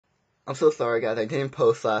I'm so sorry, guys. I didn't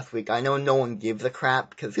post last week. I know no one gives a crap,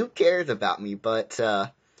 because who cares about me, but,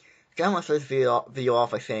 I want to start this video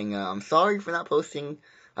off by saying, I'm sorry for not posting.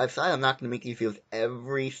 I've decided I'm not going to make these videos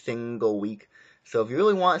every single week. So if you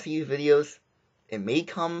really want to see these videos, it may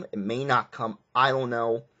come, it may not come. I don't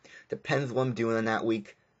know. Depends what I'm doing in that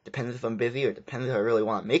week. Depends if I'm busy, or depends if I really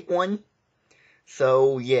want to make one.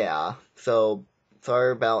 So, yeah. So,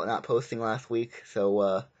 sorry about not posting last week.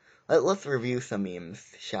 So, let's review some memes,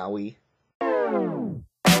 shall we?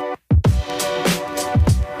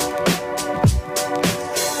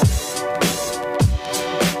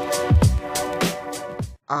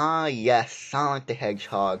 Ah, yes, Sonic the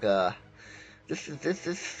Hedgehog. The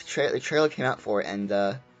trailer came out for it, and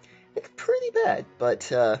it's pretty bad. But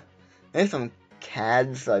there's some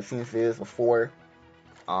CADs. I've seen these videos before.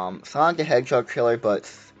 Sonic the Hedgehog trailer, but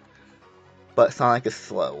Sonic is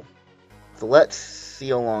slow. So let's see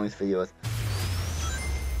how long this video is.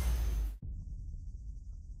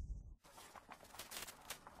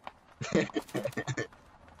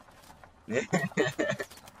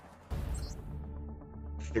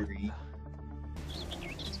 Three.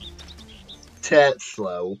 That's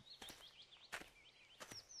slow.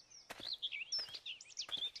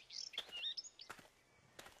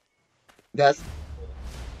 That's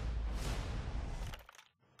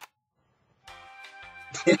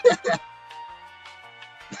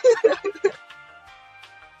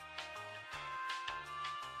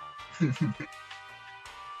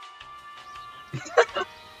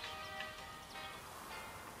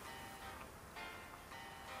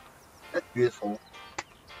that's beautiful.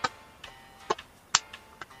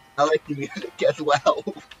 I like the music as well.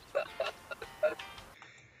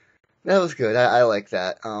 That was good. I like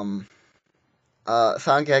that. Sonic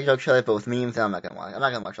the Hedgehog trailer, but with memes, I'm not gonna watch. I'm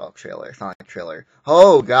not gonna watch all the trailer. Sonic trailer.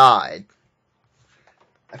 Oh God.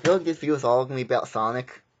 I feel like this video is all gonna be about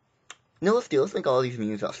Sonic. No, let's make all these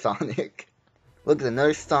memes about Sonic. Look at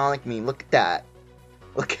another Sonic meme. Look at that.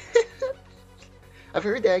 Look. I've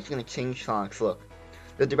heard they're actually gonna change Sonic's look.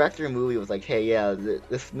 The director of the movie was like, "Hey, yeah,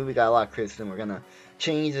 this movie got a lot of criticism. We're gonna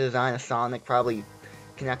change the design of Sonic. Probably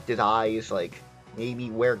connect his eyes. Like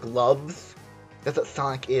maybe wear gloves. That's what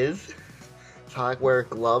Sonic is. Sonic wear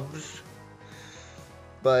gloves."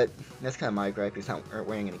 But that's kind of my gripe. He's not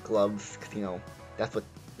wearing any gloves because that's what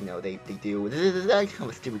they do. This is actually kind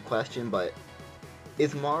of a stupid question, but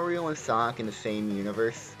is Mario and Sonic in the same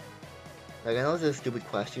universe? Like, I know this is a stupid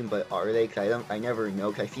question, but are they? Cause I never know,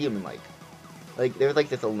 because I see them in, like, there's, like,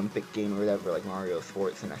 this Olympic game or whatever, like, Mario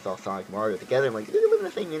Sports, and I saw Sonic and Mario together, I'm like, do they live in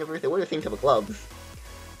the same universe? They wear the same type of gloves.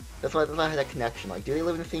 That's why I had that connection, like, do they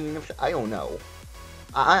live in the same universe? I don't know.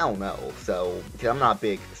 I don't know, so, because I'm not a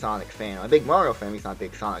big Sonic fan. I'm a big Mario fan, but he's not a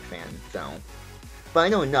big Sonic fan, so. But I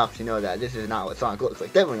know enough to know that this is not what Sonic looks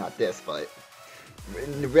like. Definitely not this, but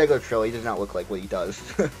in the regular trailer, he does not look like what he does.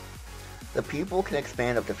 The pupil can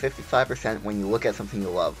expand up to 55% when you look at something you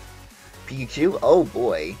love. Pikachu? Oh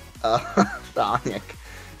boy. Sonic.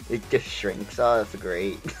 It just shrinks. Oh, that's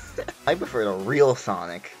great. I prefer the real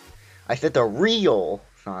Sonic. I said the real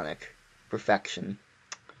Sonic. Perfection.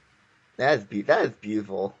 That is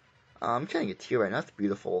beautiful. I'm trying to get to you right now. That's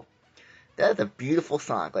beautiful. That is a beautiful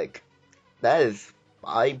Sonic. Like, that is...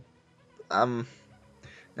 I'd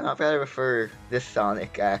rather prefer this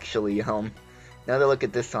Sonic, actually. Now that I look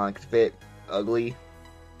at this Sonic, it's a bit ugly.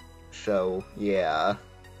 So, yeah.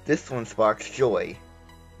 This one sparks joy.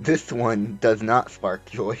 This one does not spark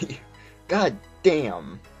joy. God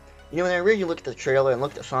damn. When I originally looked at the trailer and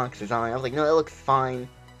looked at Sonic's design, I was like, no, that looks fine.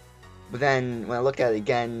 But then, when I looked at it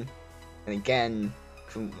again, and again,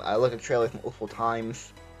 I looked at the trailer multiple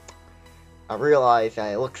times, I realized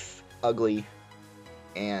that it looks ugly.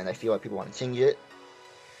 And I see why people want to change it.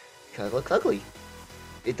 Because it looks ugly.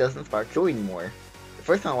 It doesn't spark joy anymore. The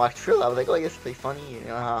first time I watched the trailer, I was like, oh, I guess it's pretty funny,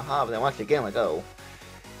 haha. But then I watched it again, like, oh,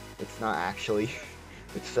 it's not actually.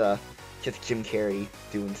 It's just Jim Carrey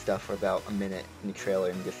doing stuff for about a minute in the trailer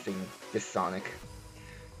and just seeing this Sonic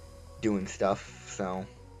doing stuff. So,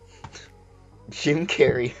 Jim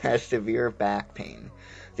Carrey has severe back pain.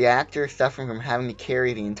 The actor is suffering from having to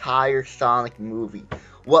carry the entire Sonic movie.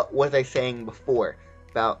 What was I saying before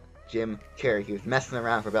about Jim Carrey? He was messing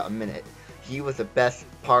around for about a minute. He was the best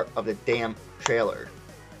part of the damn trailer.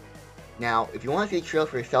 Now, if you want to see the trailer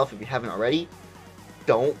for yourself, if you haven't already,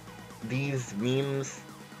 don't. These memes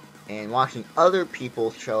and watching other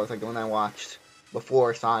people's trailers, like the one I watched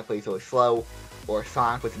before, Sonic Plays Really Slow, or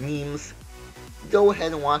Sonic with Memes, go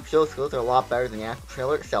ahead and watch those, because those are a lot better than the actual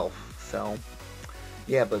trailer itself. So,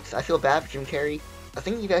 yeah, but I feel bad for Jim Carrey. I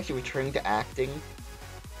think he's actually returning to acting.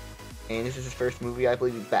 And this is his first movie, I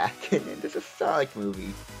believe he's back. And this is a Sonic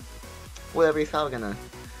movie. Whatever, he's probably gonna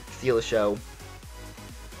steal the show.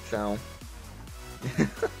 So,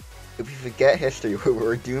 if we forget history,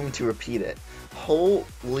 we're doomed to repeat it.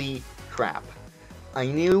 Holy crap. I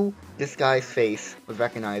knew this guy's face was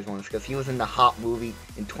recognizable because he was in the Hop movie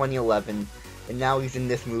in 2011, and now he's in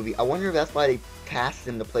this movie. I wonder if that's why they cast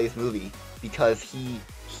him to play this movie, because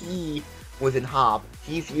he was in Hop.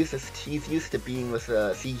 He's used to being with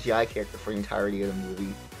a CGI character for the entirety of the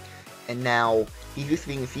movie, and now he's used to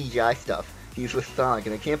being in CGI stuff. He's with Sonic,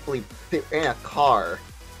 and I can't believe they're in a car.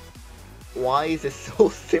 Why is this so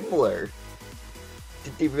similar?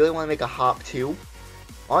 Did they really want to make a Hop 2?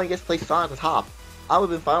 Why don't you just play Sonic with Hop? I would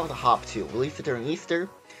have been fine with a Hop 2. Release it during Easter.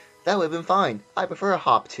 That would have been fine. I prefer a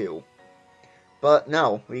Hop 2. But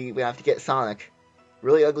no, we have to get Sonic.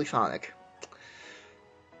 Really ugly Sonic.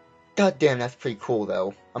 God damn, that's pretty cool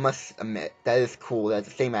though. I must admit, that is cool that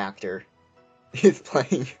the same actor is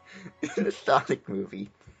playing in the Sonic movie.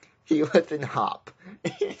 He was in Hop.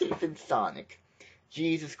 He's in Sonic.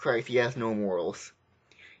 Jesus Christ, he has no morals.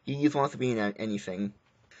 He just wants to be in anything.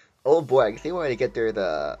 Oh boy, I can see why they get there.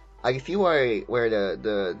 I can see where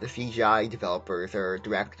the CGI developers or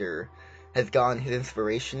director has gotten his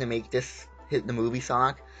inspiration to make this hit the movie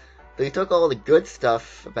Sonic. They took all the good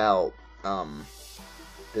stuff about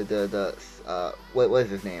what is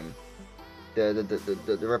his name?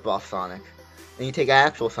 The rip-off Sonic. And you take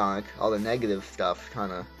actual Sonic, all the negative stuff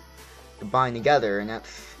kinda combined together, and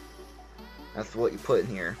that's what you put in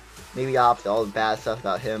here. Maybe opposite, all the bad stuff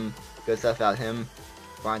about him, good stuff about him,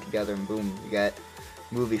 combined together, and boom, you get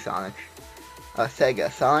movie Sonic.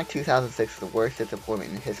 Sega, Sonic 2006 is the worst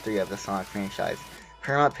disappointment in the history of the Sonic franchise.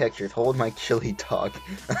 Paramount Pictures, hold my chili dog.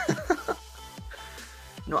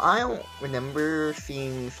 No, I don't remember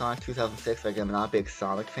seeing Sonic 2006. Like, I'm not a big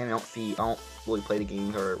Sonic fan. I don't really play the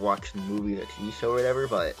games or watch the movies or TV show or whatever.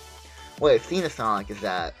 But what I've seen of Sonic is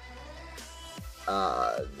that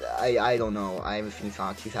I don't know. I haven't seen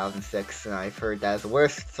Sonic 2006, and I've heard that is the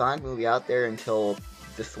worst Sonic movie out there until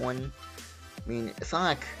this one. I mean,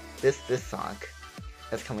 Sonic, this Sonic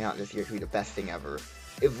that's coming out this year could be the best thing ever.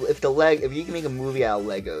 If you can make a movie out of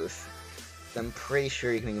Legos, then I'm pretty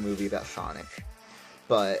sure you can make a movie about Sonic.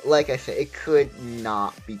 But like I said, it could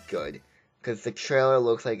not be good because the trailer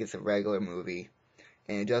looks like it's a regular movie,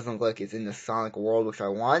 and it doesn't look like it's in the Sonic world, which I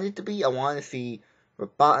wanted it to be. I wanted to see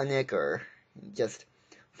Robotnik or just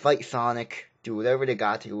fight Sonic, do whatever they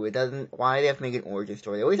got to. It doesn't. Why do they have to make an origin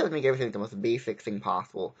story? They always have to make everything the most basic thing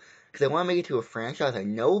possible because they want to make it to a franchise. I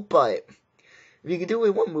know, but if you can do it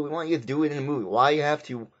in one movie, why don't you just do it in a movie? Why do you have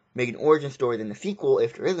to make an origin story then a sequel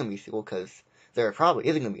if there is going to be a sequel? Because there probably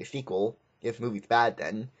isn't going to be a sequel if the movie's bad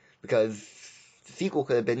then, because the sequel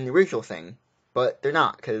could have been the original thing. But they're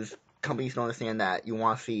not, because companies don't understand that you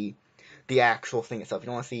want to see the actual thing itself. You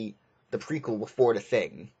don't want to see the prequel before the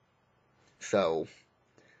thing. So,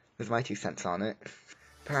 there's my 2 cents on it.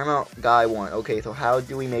 Paramount Guy 1. Okay, so how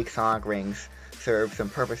do we make Sonic rings serve some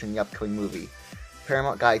purpose in the upcoming movie?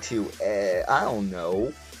 Paramount Guy 2, I don't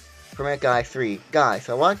know. Paramount Guy 3, guys,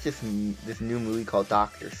 so I watched this new movie called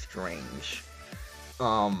Doctor Strange.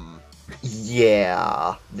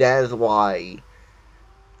 Yeah, that is why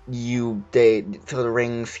so the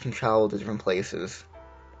rings can travel to different places.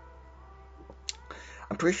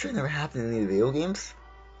 I'm pretty sure it never happened in any video games.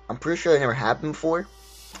 I'm pretty sure it never happened before.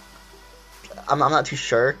 I'm not too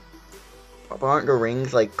sure. But aren't the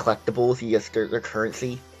rings like collectibles? You just their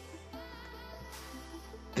currency.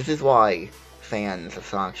 This is why fans of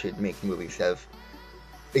Sonic should make movies of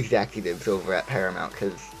executives over at Paramount,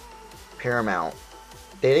 because Paramount,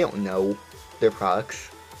 they don't know their products.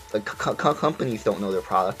 Like, companies don't know their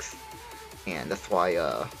products, and that's why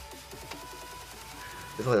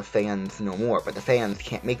the fans know more. But the fans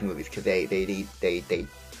can't make movies because they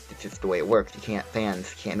it's just the way it works.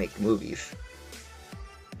 Fans can't make movies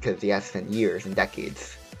because they have spent years and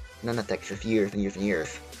decades, not decades, just years and years and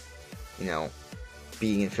years, you know,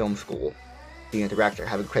 being in film school, being a director,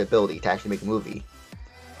 having credibility to actually make a movie,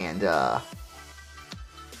 and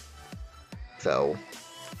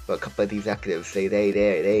but the executives,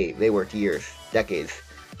 they worked years, decades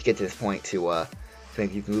to get to this point to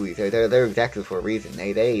make these movies. They're executives for a reason.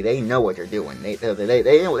 They know what they're doing.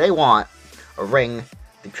 They want a ring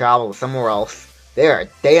to travel somewhere else. They are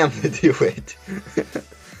damned to do it.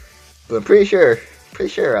 But I'm pretty sure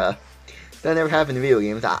that never happened in video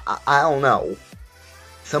games. I don't know.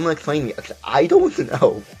 Someone explain me. I don't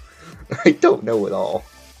know. I don't know at all.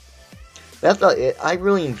 That's not it. I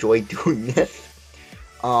really enjoyed doing this.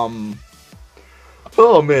 Oh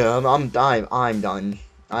man, I'm done.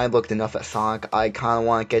 I looked enough at Sonic. I kind of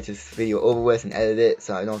want to get this video over with and edit it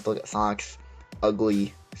so I don't have to look at Sonic's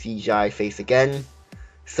ugly CGI face again.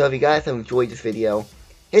 So if you guys have enjoyed this video,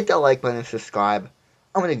 hit that like button and subscribe.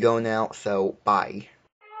 I'm gonna go now, so bye.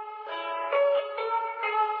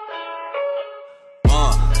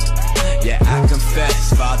 Yeah, I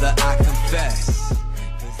confess, Father, I confess.